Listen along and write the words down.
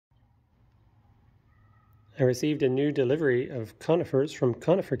I received a new delivery of conifers from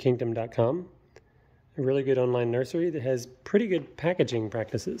coniferkingdom.com, a really good online nursery that has pretty good packaging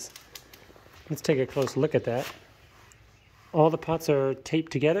practices. Let's take a close look at that. All the pots are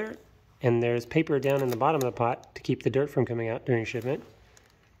taped together, and there's paper down in the bottom of the pot to keep the dirt from coming out during shipment.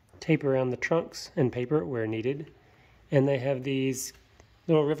 Tape around the trunks and paper where needed. And they have these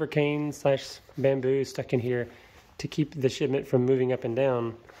little river canes / bamboo stuck in here to keep the shipment from moving up and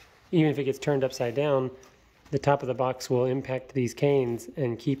down. Even if it gets turned upside down, the top of the box will impact these canes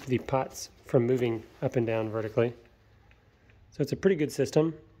and keep the pots from moving up and down vertically. So it's a pretty good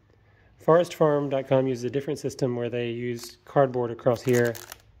system. Forestfarm.com uses a different system where they use cardboard across here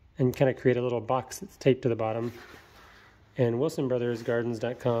and kind of create a little box that's taped to the bottom. And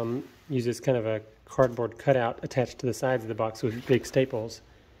WilsonBrothersGardens.com uses kind of a cardboard cutout attached to the sides of the box with big staples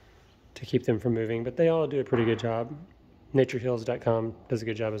to keep them from moving, but they all do a pretty good job. NatureHills.com does a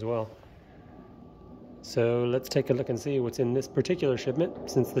good job as well. So let's take a look and see what's in this particular shipment,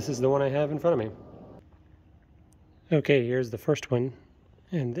 since this is the one I have in front of me. Okay, here's the first one,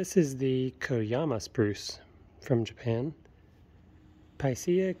 and this is the Koyama Spruce from Japan.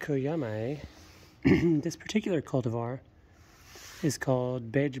 Picea koyamae. This particular cultivar is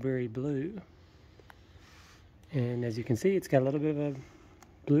called bedgebury blue, and as you can see, it's got a little bit of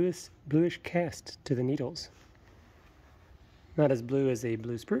a bluish cast to the needles. Not as blue as a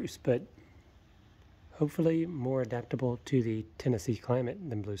blue spruce, but hopefully more adaptable to the Tennessee climate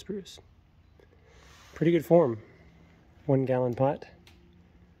than blue spruce. Pretty good form. 1 gallon pot.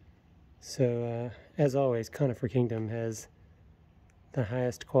 So as always, Conifer Kingdom has the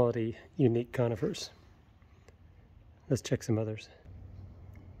highest quality unique conifers. Let's check some others.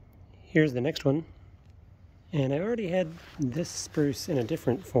 Here's the next one. And I already had this spruce in a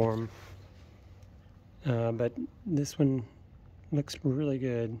different form, but this one looks really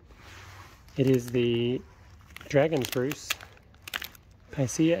good. It is the dragon spruce,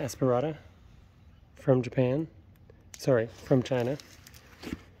 Picea asperata, from from China.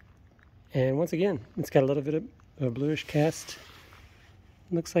 And once again, it's got a little bit of a bluish cast.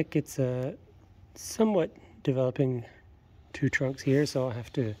 Looks like it's somewhat developing 2 trunks here, so I'll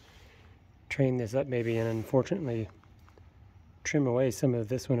have to train this up maybe, and unfortunately trim away some of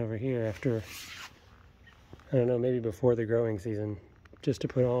this one over here after, I don't know, maybe before the growing season, just to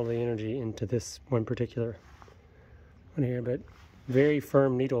put all the energy into this one particular one here. But very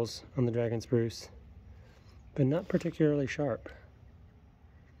firm needles on the dragon spruce, but not particularly sharp.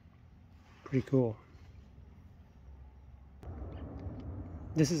 Pretty cool.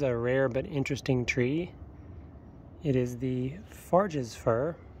 This is a rare but interesting tree. It is the Farge's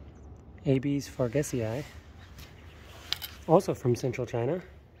fir, abies fargesii, also from central China.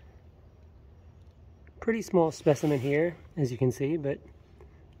 Pretty small specimen here, as you can see, but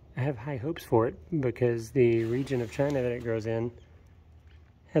I have high hopes for it because the region of China that it grows in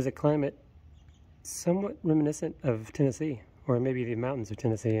has a climate somewhat reminiscent of Tennessee, or maybe the mountains of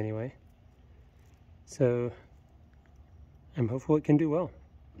Tennessee anyway. So I'm hopeful it can do well.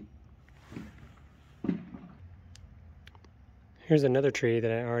 Here's another tree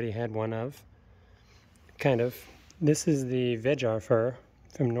that I already had one of, kind of. This is the Vejar Fir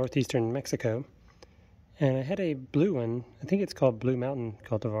from northeastern Mexico. And I had a blue one, I think it's called Blue Mountain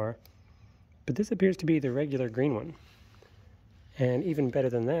cultivar, but this appears to be the regular green one. And even better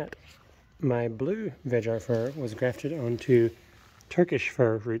than that, my blue Vejar Fir was grafted onto Turkish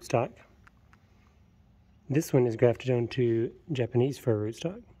fir rootstock. This one is grafted onto Japanese fir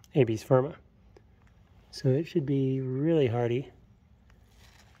rootstock, Abies firma. So it should be really hardy.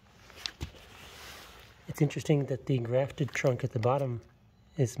 It's interesting that the grafted trunk at the bottom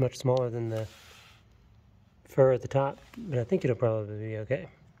is much smaller than the fir at the top, but I think it'll probably be okay.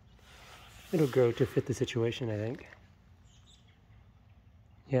 It'll grow to fit the situation, I think.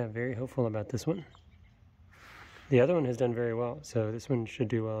 Yeah, very hopeful about this one. The other one has done very well, so this one should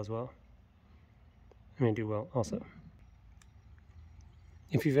do well as well. I mean, do well also.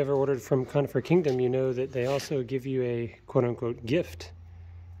 If you've ever ordered from Conifer Kingdom, you know that they also give you a quote-unquote gift,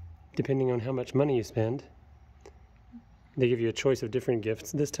 depending on how much money you spend. They give you a choice of different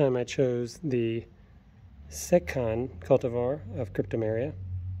gifts. This time I chose the sekkan cultivar of cryptomeria.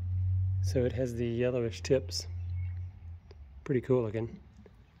 So it has the yellowish tips. Pretty cool looking.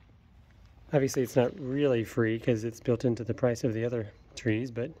 Obviously it's not really free because it's built into the price of the other trees,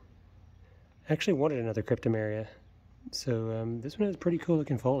 but I actually wanted another cryptomeria. So this one has pretty cool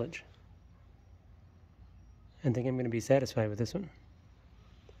looking foliage. I think I'm going to be satisfied with this one.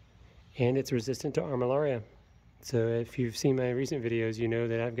 And it's resistant to armillaria. So if you've seen my recent videos, you know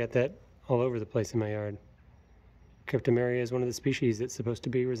that I've got that all over the place in my yard. Cryptomeria is one of the species that's supposed to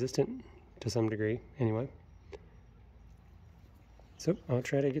be resistant to some degree, anyway. So I'll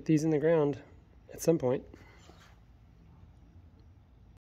try to get these in the ground at some point.